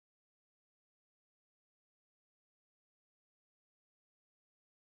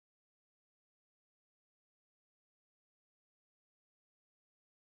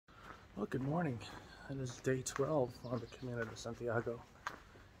Well, good morning. It is day 12 on the Camino de Santiago,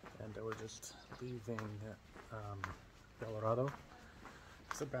 and we're just leaving Belorado.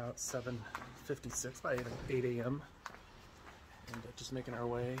 It's about 7:56 by 8 a.m. and just making our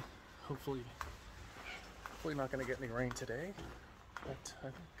way. Hopefully not going to get any rain today, but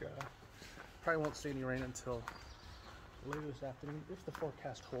I think probably won't see any rain until later this afternoon if the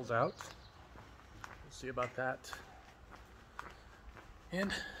forecast holds out. We'll see about that.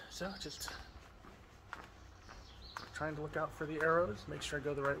 And so just trying to look out for the arrows, make sure I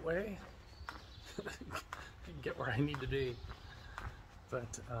go the right way, and get where I need to be.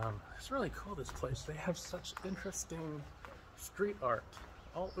 But it's really cool, this place. They have such interesting street art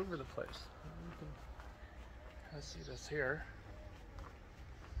all over the place. You can kind of see this here.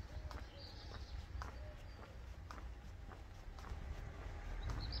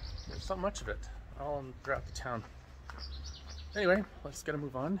 There's so much of it all throughout the town. Anyway, let's get a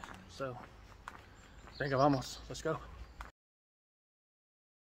move on. So, venga, vamos. Let's go.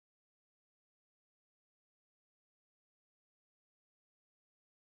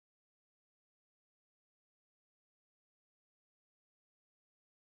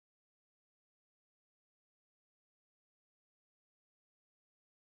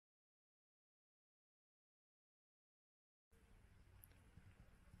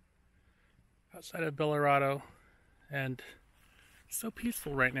 Outside of Belorado, and it's so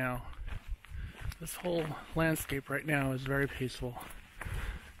peaceful right now. This whole landscape right now is very peaceful.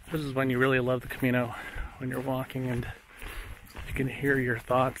 This is when you really love the Camino, when you're walking and you can hear your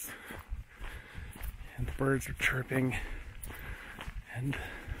thoughts and the birds are chirping and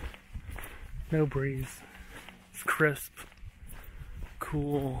no breeze. It's crisp,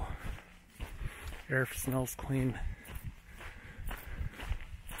 cool, air smells clean.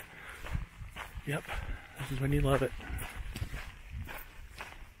 Yep, this is when you love it.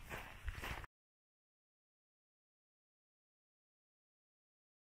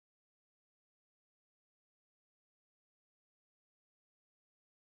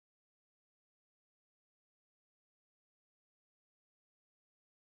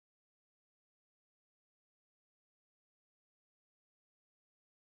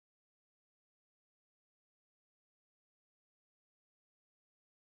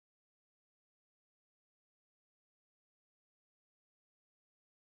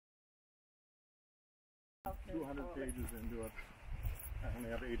 Okay. 200 pages into it. I only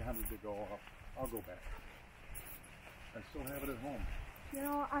have 800 to go. I'll go back. I still have it at home. You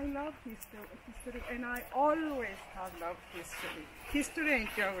know, I love history, and I always have loved history and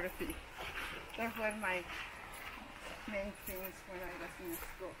geography. That were my main things when I was in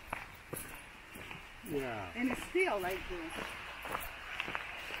school. Yeah. And it's still like this.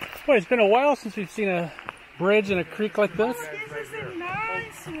 Boy, it's been a while since we've seen a bridge and a creek like this. Oh, this is a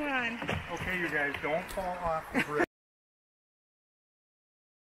nice one. Okay, you guys, don't fall off the bridge.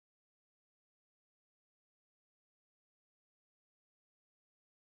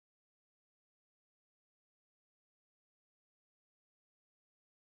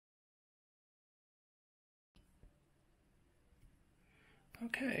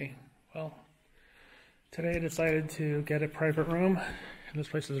 Okay, well, today I decided to get a private room, and this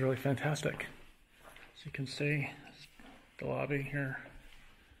place is really fantastic. As you can see, the lobby here,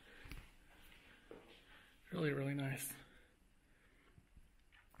 really, really nice.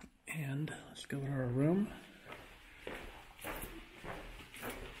 And let's go to our room.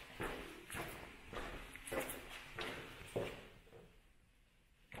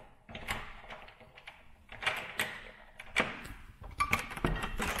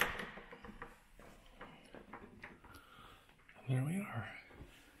 There we are.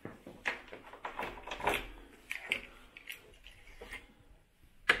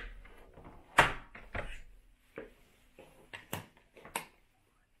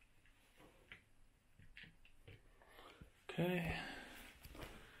 Okay.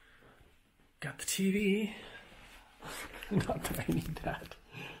 Got the TV. Not that I need that.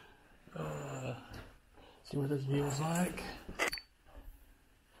 See what this view is like.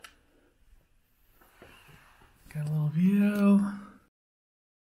 Got a little view.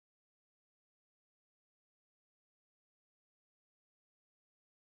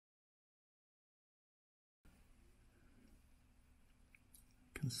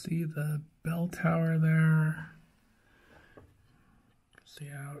 You can see the bell tower there. See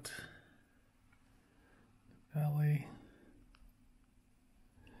out the valley.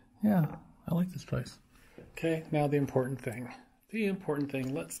 Yeah, I like this place. Okay, now the important thing.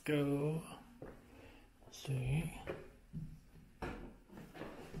 Let's go see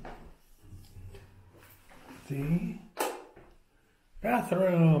the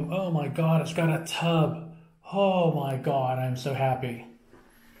Bathroom! Oh my god, it's got a tub. Oh my god, I'm so happy.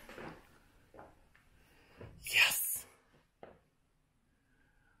 Yes!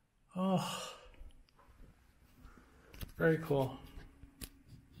 Oh. Very cool.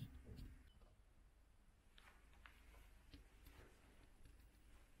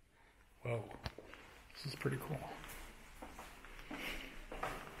 Whoa. This is pretty cool.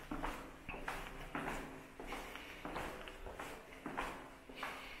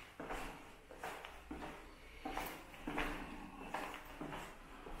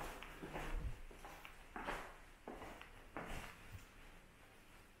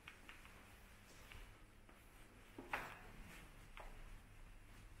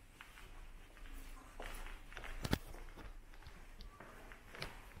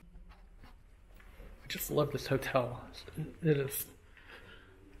 I just love this hotel. It is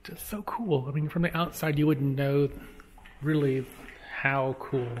just so cool. I mean, from the outside, you wouldn't know really how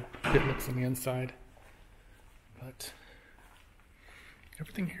cool it looks on the inside. But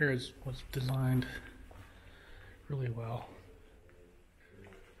everything here was designed really well.